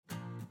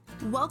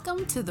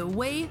Welcome to The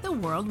Way the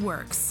World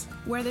Works,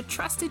 where the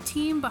trusted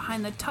team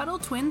behind the Tuttle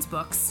Twins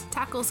books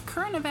tackles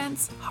current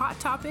events, hot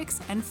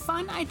topics, and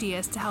fun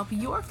ideas to help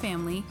your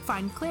family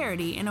find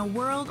clarity in a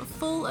world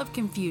full of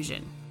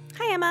confusion.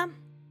 Hi, Emma.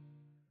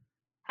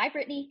 Hi,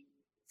 Brittany.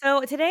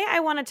 So today I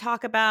want to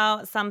talk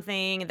about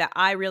something that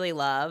I really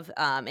love,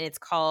 and it's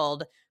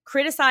called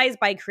criticize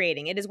by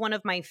creating. It is one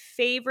of my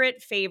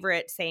favorite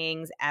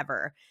sayings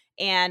ever.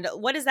 And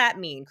what does that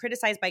mean?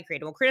 Criticize by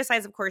creating. Well,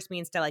 criticize, of course,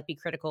 means to be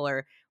critical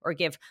or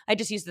give. I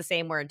just use the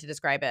same word to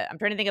describe it. I'm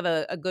trying to think of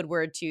a good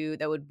word too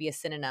that would be a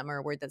synonym or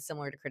a word that's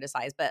similar to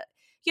criticize. But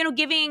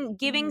giving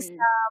some.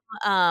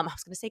 I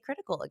was going to say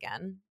critical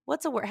again.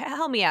 What's a word?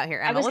 Help me out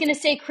here, Emma. I was going to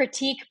say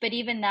critique, but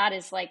even that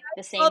is like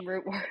the same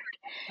root word.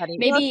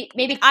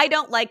 Maybe I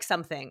don't like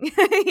something,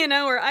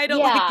 or I don't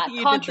like that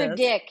you contradict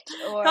did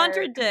this. Or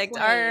contradict.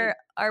 Complain.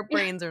 Our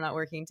brains are not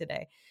working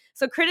today.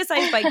 So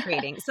criticize by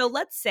creating. So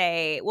let's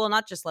say, well,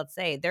 not just let's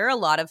say, there are a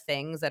lot of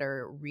things that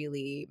are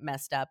really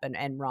messed up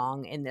and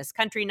wrong in this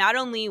country, not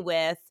only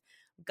with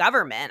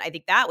government. I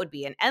think that would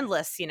be an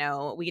endless,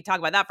 we could talk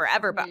about that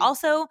forever, but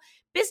also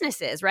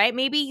businesses, right?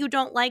 Maybe you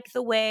don't like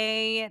the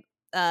way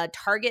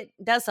Target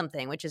does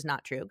something, which is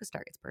not true because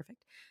Target's perfect.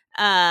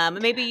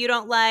 Maybe you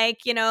don't like,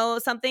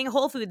 something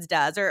Whole Foods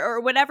does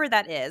or whatever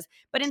that is.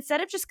 But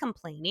instead of just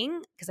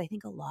complaining, because I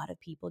think a lot of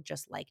people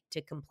just like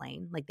to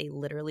complain, like they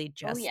literally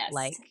just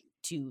like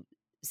to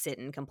sit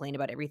and complain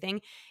about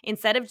everything.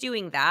 Instead of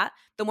doing that,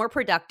 the more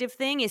productive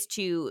thing is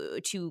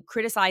to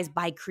criticize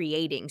by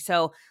creating.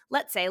 So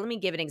let me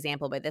give an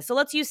example by this. So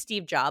let's use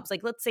Steve Jobs.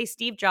 Let's say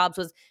Steve Jobs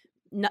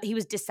he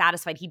was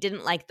dissatisfied. He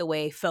didn't like the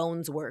way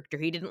phones worked or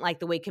he didn't like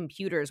the way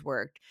computers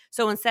worked.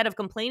 So instead of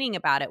complaining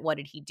about it, what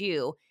did he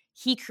do?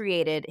 He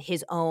created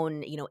his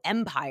own,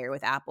 empire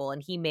with Apple,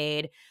 and he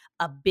made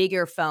a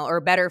bigger phone or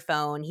a better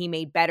phone. He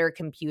made better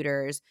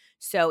computers.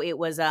 So it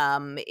was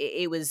that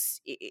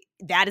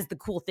is the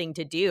cool thing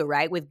to do,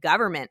 right? With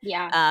government.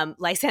 Yeah.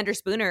 Lysander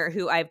Spooner,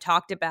 who I've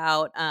talked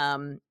about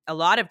a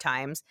lot of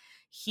times,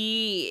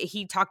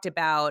 he talked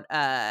about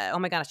oh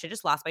my gosh, I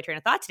just lost my train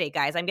of thought today,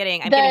 guys. I'm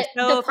getting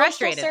so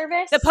frustrated.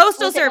 The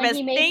Postal Service.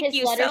 Thank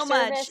you so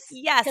much.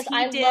 Yes, because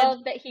I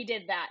love that he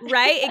did that.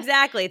 Right,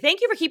 exactly.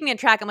 Thank you for keeping me on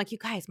track. I'm like, you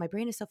guys, my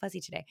brain is so fuzzy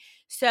today.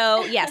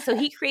 So yeah, so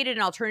he created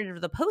an alternative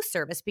to the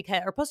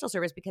Postal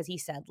Service because he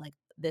said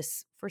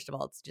this. First of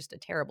all, it's just a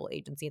terrible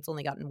agency. It's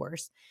only gotten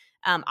worse.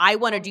 I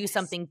want to do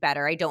something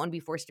better. I don't want to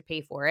be forced to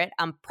pay for it.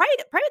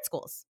 Private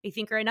schools, I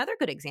think, are another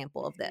good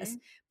example of this.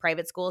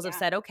 Private schools have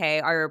said,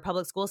 okay, our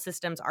public school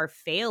systems are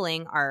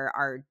failing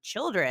our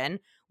children.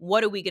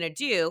 What are we going to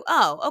do?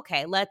 Oh,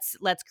 okay, let's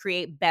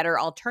create better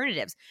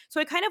alternatives.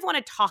 So I kind of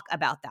want to talk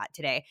about that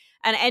today,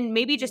 and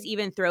maybe just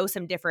even throw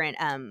some different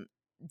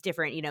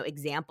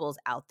examples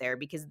out there,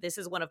 because this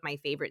is one of my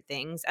favorite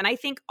things. And I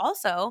think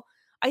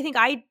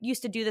I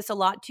used to do this a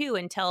lot too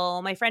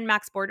until my friend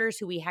Max Borders,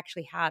 who we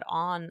actually had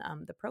on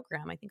the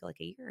program, I think a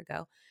year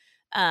ago.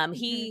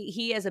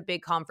 He has a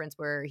big conference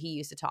where he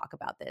used to talk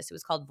about this. It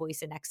was called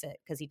Voice and Exit,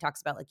 because he talks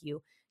about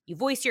you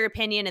voice your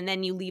opinion and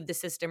then you leave the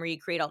system or you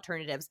create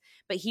alternatives.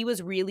 But he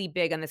was really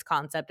big on this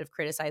concept of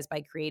criticize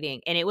by creating.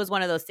 And it was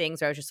one of those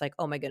things where I was just like,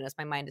 oh my goodness,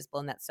 my mind is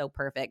blown. That's so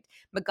perfect.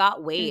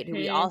 Magat Wade, who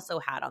we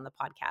also had on the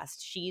podcast,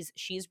 she's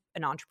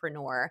an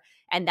entrepreneur,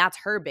 and that's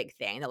her big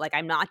thing, that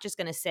I'm not just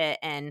going to sit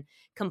and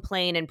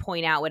complain and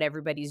point out what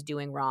everybody's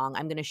doing wrong.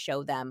 I'm going to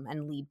show them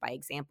and lead by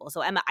example.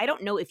 So Emma, I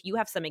don't know if you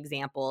have some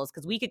examples,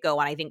 because we could go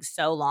on, I think,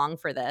 so long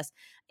for this.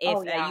 If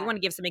you want to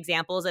give some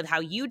examples of how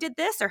you did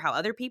this or how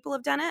other people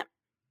have done it.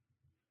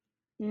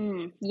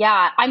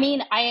 Yeah, I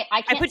mean,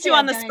 I can't put you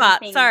on the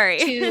spot. Sorry.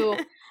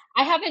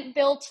 I haven't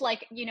built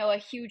a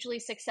hugely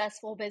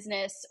successful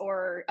business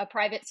or a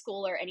private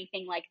school or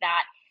anything like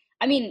that.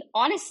 I mean,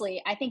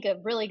 honestly, I think a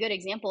really good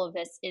example of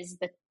this is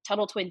the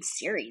Tuttle Twins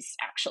series,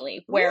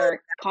 actually,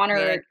 where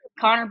Connor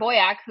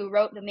Boyack, who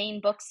wrote the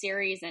main book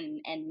series and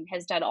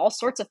has done all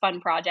sorts of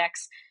fun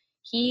projects,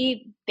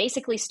 he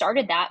basically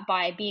started that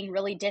by being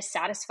really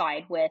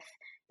dissatisfied with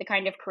the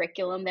kind of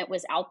curriculum that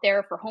was out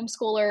there for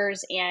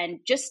homeschoolers, and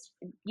just,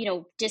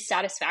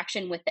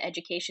 dissatisfaction with the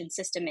education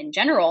system in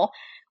general,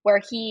 where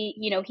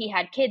he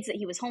had kids that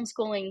he was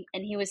homeschooling,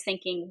 and he was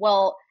thinking,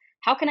 well,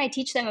 how can I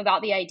teach them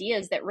about the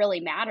ideas that really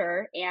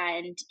matter,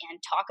 and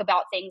talk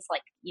about things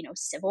like,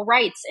 civil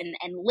rights and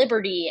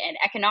liberty and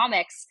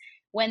economics,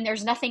 when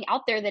there's nothing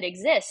out there that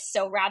exists.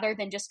 So rather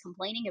than just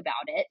complaining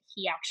about it,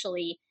 he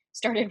actually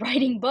started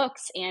writing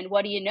books. And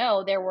what do you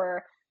know, there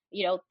were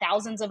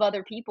thousands of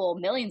other people,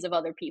 millions of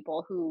other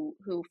people who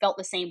felt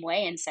the same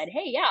way and said,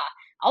 hey, yeah,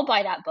 I'll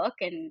buy that book.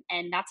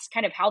 And that's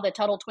kind of how the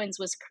Tuttle Twins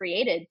was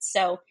created.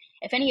 So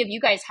if any of you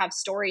guys have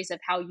stories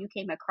of how you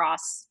came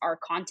across our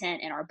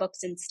content and our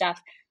books and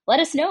stuff, let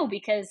us know,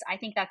 because I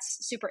think that's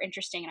super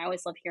interesting. And I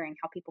always love hearing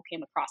how people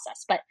came across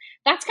us. But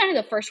that's kind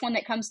of the first one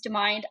that comes to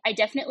mind. I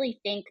definitely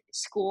think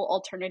school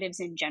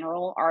alternatives in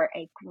general are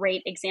a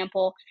great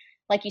example.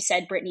 Like you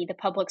said, Brittany, the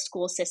public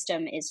school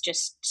system is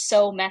just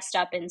so messed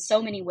up in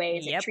so many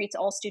ways. It treats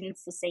all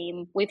students the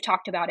same. We've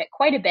talked about it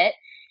quite a bit.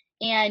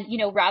 And,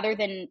 rather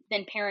than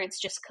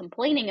parents just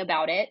complaining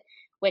about it,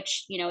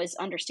 which, is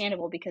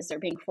understandable because they're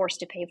being forced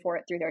to pay for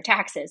it through their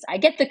taxes. I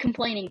get the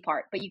complaining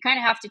part, but you kind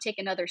of have to take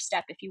another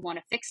step if you want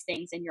to fix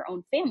things in your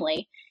own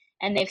family.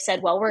 And they've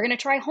said, well, we're going to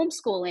try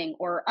homeschooling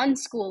or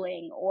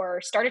unschooling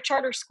or start a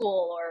charter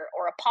school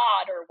or a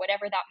pod or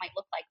whatever that might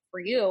look like for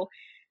you.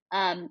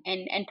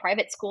 And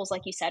private schools,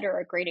 like you said, are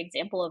a great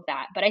example of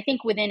that. But I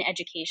think within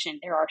education,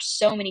 there are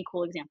so many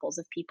cool examples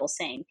of people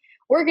saying,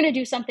 we're going to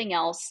do something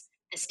else.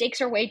 The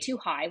stakes are way too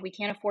high. We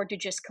can't afford to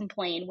just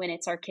complain when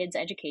it's our kids'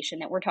 education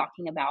that we're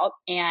talking about.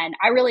 And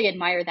I really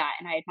admire that.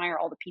 And I admire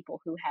all the people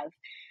who have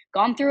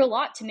gone through a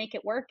lot to make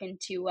it work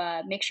and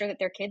to make sure that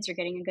their kids are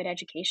getting a good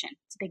education.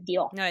 It's a big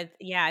deal. No,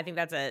 yeah, I think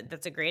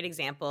that's a great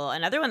example.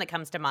 Another one that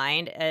comes to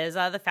mind is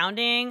the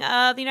founding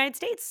of the United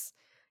States.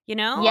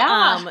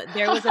 Yeah.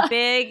 There was a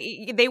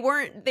big. They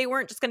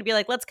weren't just going to be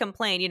like, let's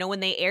complain. When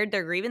they aired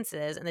their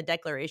grievances in the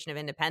Declaration of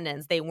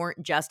Independence, they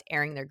weren't just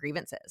airing their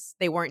grievances.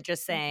 They weren't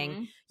just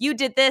saying, you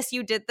did this,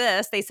 you did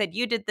this. They said,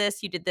 you did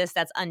this, you did this.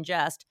 That's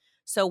unjust.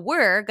 So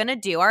we're going to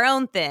do our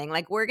own thing.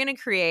 Like, we're going to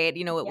create,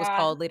 what was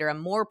called later a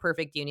more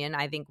perfect union.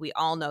 I think we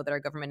all know that our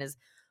government is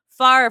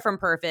far from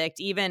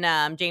perfect. Even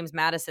James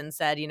Madison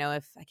said, if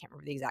I can't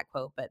remember the exact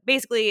quote, but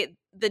basically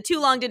the too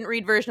long didn't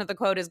read version of the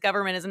quote is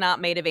government is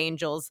not made of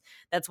angels.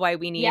 That's why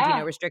we need,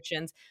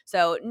 restrictions.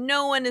 So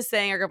no one is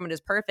saying our government is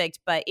perfect,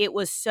 but it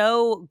was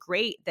so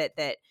great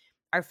that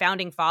our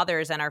founding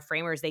fathers and our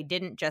framers, they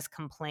didn't just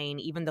complain,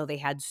 even though they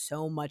had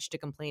so much to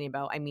complain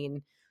about. I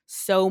mean,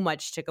 so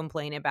much to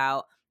complain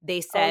about.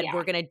 They said,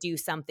 we're going to do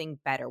something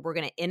better. We're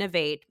going to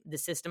innovate the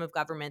system of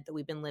government that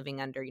we've been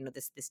living under,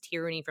 this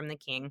tyranny from the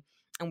king,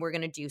 and we're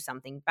going to do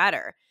something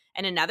better.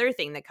 And another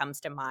thing that comes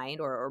to mind,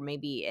 or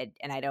maybe,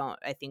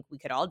 I think we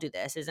could all do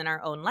this, is in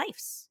our own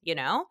lives,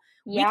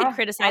 we could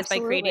criticize by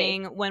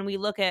creating, when we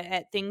look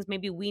at things,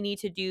 maybe we need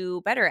to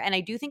do better. And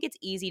I do think it's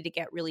easy to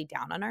get really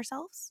down on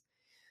ourselves.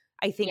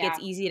 I think it's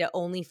easy to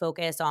only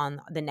focus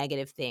on the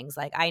negative things.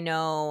 Like, I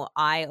know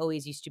I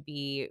always used to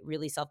be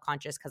really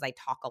self-conscious because I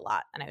talk a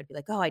lot, and I would be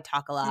like, oh, I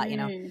talk a lot,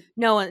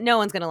 no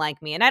one's going to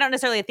like me. And I don't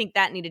necessarily think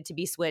that needed to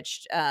be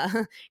switched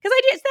because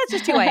that's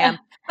just who I am.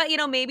 But,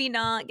 maybe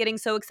not getting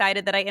so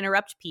excited that I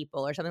interrupt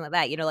people or something like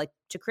that, like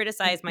to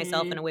criticize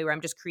myself in a way where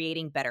I'm just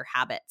creating better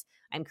habits.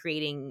 I'm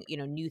creating,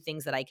 new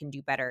things that I can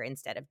do better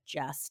instead of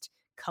just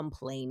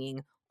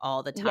complaining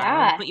all the time. I'm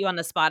going to put you on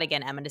the spot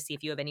again, Emma, to see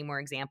if you have any more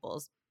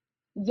examples.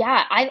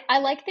 Yeah, I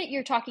like that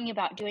you're talking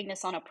about doing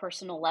this on a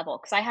personal level,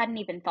 because I hadn't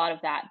even thought of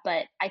that.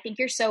 But I think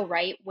you're so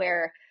right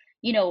where,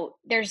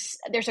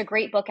 there's a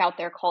great book out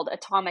there called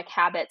Atomic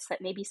Habits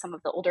that maybe some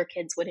of the older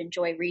kids would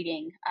enjoy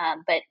reading.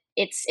 But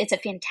it's a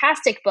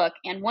fantastic book.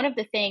 And one of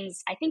the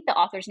things, I think the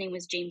author's name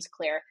was James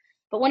Clear,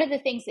 but one of the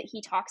things that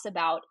he talks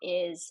about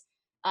is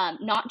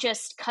not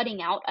just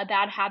cutting out a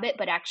bad habit,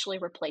 but actually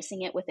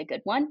replacing it with a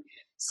good one.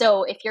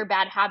 So if your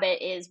bad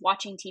habit is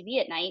watching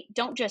TV at night,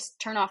 don't just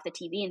turn off the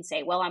TV and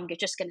say, well, I'm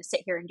just going to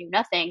sit here and do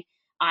nothing.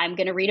 I'm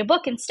going to read a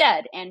book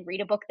instead, and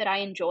read a book that I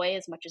enjoy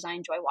as much as I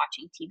enjoy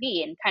watching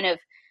TV, and kind of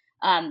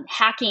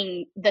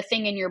hacking the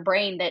thing in your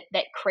brain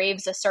that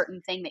craves a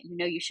certain thing that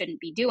you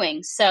shouldn't be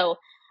doing. So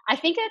I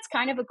think that's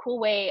kind of a cool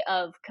way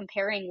of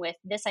comparing with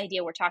this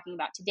idea we're talking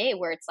about today,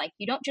 where it's like,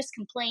 you don't just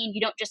complain, you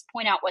don't just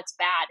point out what's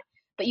bad,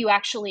 but you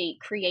actually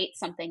create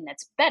something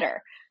that's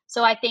better.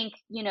 So I think,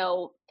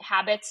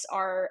 habits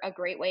are a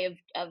great way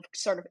of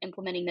sort of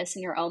implementing this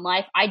in your own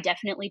life. I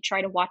definitely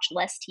try to watch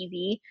less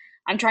TV.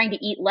 I'm trying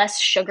to eat less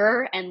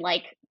sugar and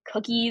like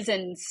cookies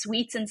and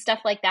sweets and stuff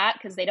like that,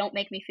 because they don't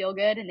make me feel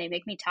good and they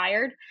make me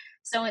tired.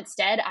 So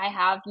instead I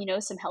have,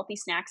 some healthy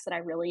snacks that I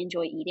really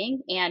enjoy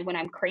eating. And when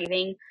I'm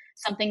craving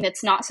something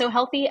that's not so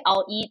healthy,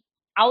 I'll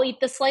eat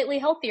the slightly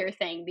healthier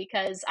thing,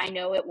 because I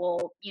know it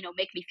will,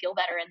 make me feel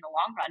better in the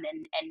long run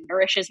and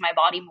nourishes my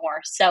body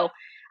more. So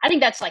I think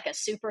that's like a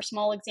super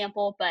small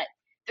example, but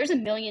there's a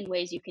million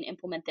ways you can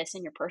implement this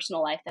in your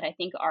personal life that I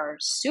think are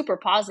super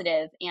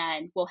positive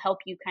and will help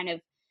you kind of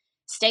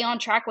stay on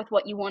track with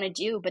what you want to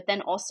do. But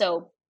then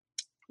also,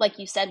 like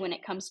you said, when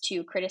it comes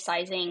to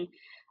criticizing,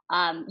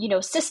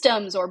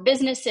 systems or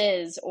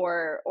businesses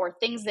or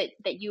things that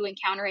you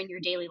encounter in your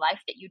daily life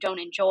that you don't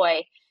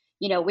enjoy,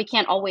 we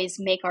can't always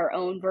make our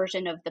own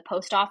version of the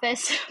post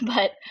office,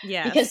 but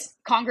because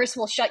Congress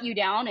will shut you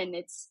down and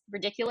it's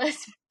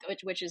ridiculous,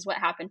 which is what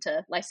happened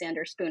to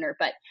Lysander Spooner.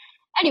 But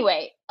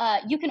anyway,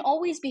 you can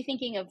always be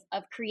thinking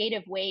of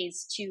creative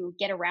ways to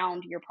get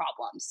around your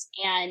problems.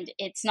 And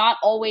it's not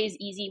always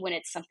easy when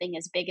it's something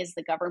as big as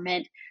the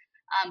government.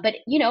 But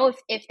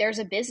if there's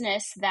a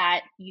business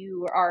that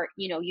you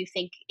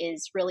think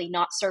is really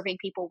not serving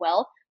people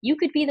well, you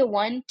could be the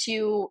one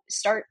to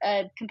start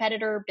a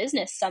competitor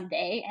business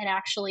someday and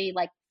actually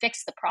like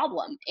fix the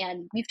problem.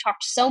 And we've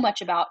talked so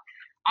much about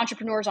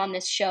entrepreneurs on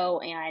this show,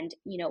 and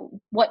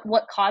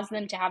what caused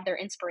them to have their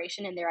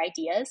inspiration and their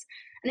ideas.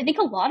 And I think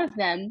a lot of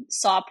them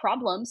saw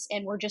problems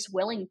and were just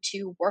willing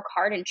to work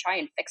hard and try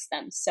and fix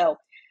them. So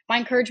my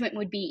encouragement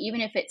would be,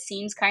 even if it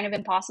seems kind of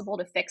impossible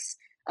to fix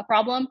a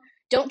problem,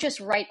 don't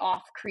just write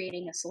off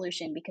creating a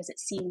solution because it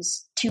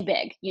seems too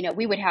big. You know,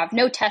 we would have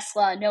no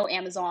Tesla, no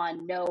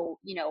Amazon, no,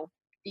 you know,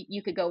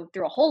 you could go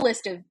through a whole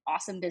list of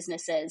awesome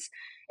businesses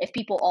if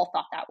people all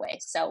thought that way.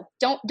 So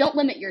don't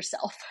limit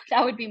yourself.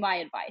 That would be my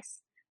advice.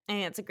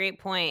 And it's a great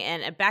point.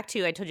 And back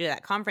to, I told you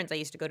that conference I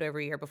used to go to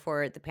every year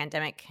before the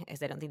pandemic,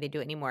 because I don't think they do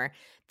it anymore,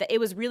 that it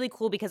was really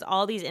cool because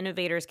all these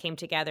innovators came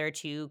together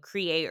to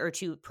create or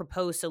to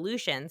propose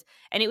solutions.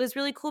 And it was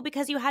really cool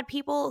because you had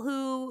people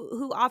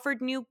who offered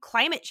new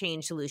climate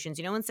change solutions,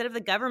 you know, instead of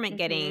the government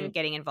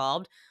getting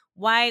involved.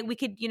 Why we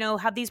could, you know,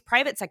 have these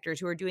private sectors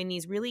who are doing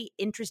these really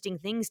interesting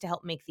things to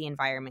help make the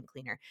environment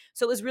cleaner.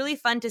 So it was really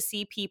fun to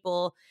see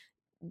people,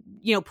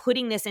 you know,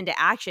 putting this into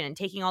action and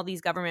taking all these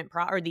government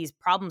or these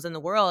problems in the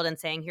world and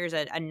saying, here's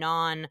a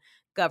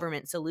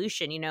non-government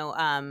solution. You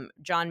know,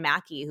 John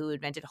Mackey, who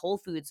invented Whole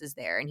Foods, is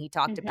there, and he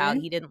talked about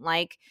he didn't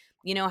like,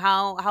 you know,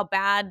 how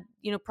bad,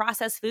 you know,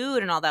 processed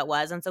food and all that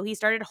was. And so he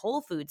started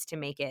Whole Foods to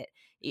make it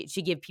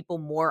to give people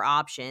more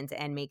options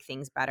and make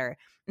things better.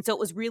 And so it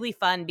was really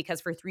fun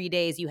because for 3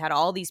 days you had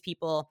all these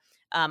people.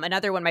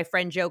 Another one, my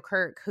friend Joe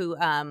Kirk, who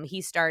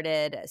he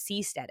started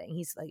seasteading.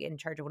 He's like in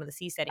charge of one of the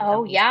seasteading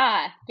companies.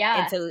 Yeah.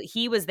 And so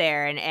he was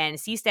there, and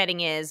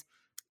seasteading is,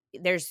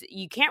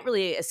 you can't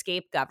really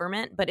escape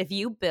government, but if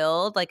you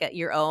build like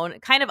your own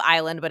kind of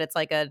island, but it's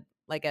like a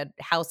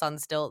house on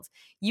stilts,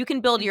 you can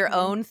build your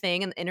own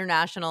thing in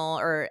international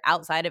or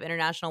outside of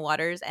international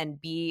waters and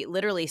be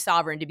literally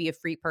sovereign, to be a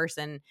free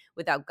person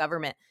without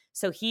government.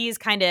 So he's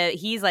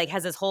like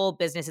has this whole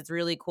business. It's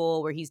really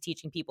cool where he's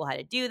teaching people how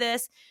to do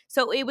this.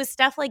 So it was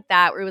stuff like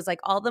that where it was like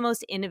all the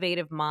most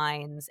innovative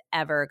minds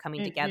ever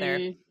coming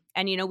together.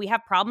 And, you know, we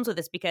have problems with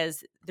this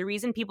because the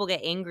reason people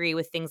get angry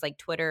with things like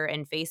Twitter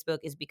and Facebook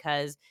is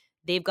because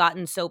they've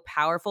gotten so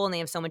powerful and they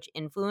have so much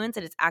influence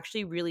that it's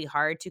actually really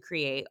hard to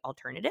create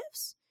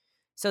alternatives.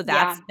 So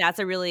that's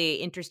a really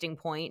interesting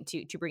point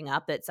to bring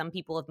up, that some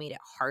people have made it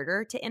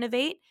harder to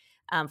innovate.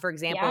 For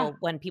example,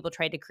 when people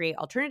tried to create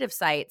alternative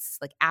sites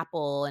like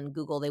Apple and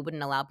Google, they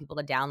wouldn't allow people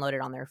to download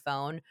it on their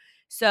phone.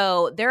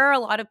 So there are a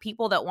lot of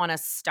people that want to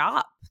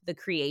stop the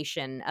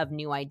creation of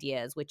new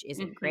ideas, which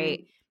isn't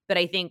great. But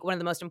I think one of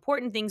the most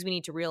important things we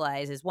need to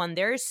realize is, one,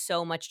 there's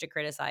so much to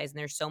criticize and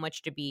there's so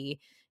much to be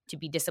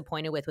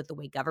disappointed with the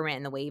way government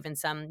and the way even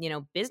some, you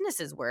know,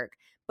 businesses work.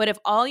 But if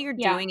all you're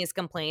doing is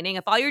complaining,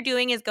 if all you're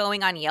doing is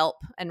going on Yelp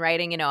and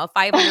writing, you know, a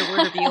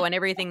 500-word review on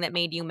everything that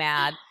made you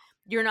mad,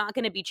 you're not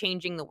going to be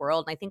changing the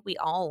world. And I think we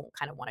all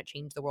kind of want to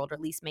change the world, or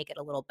at least make it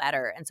a little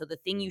better. And so the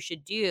thing you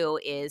should do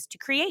is to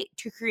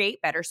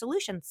create better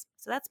solutions.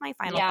 So that's my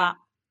final thought.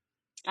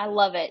 I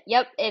love it.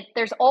 Yep.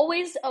 There's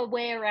always a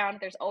way around.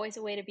 There's always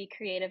a way to be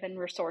creative and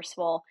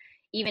resourceful,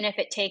 even if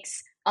it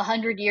takes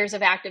 100 years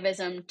of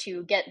activism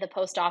to get the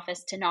post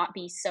office to not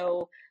be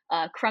so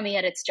crummy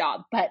at its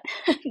job. But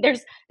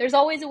there's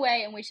always a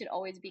way, and we should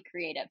always be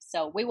creative.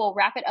 So we will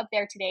wrap it up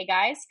there today,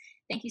 guys.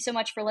 Thank you so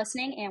much for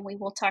listening, and we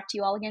will talk to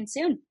you all again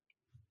soon.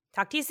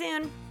 Talk to you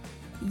soon.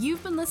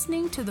 You've been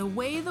listening to The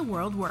Way the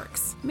World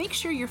Works. Make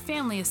sure your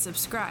family is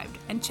subscribed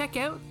and check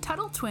out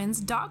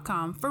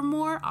TuttleTwins.com for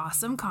more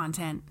awesome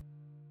content.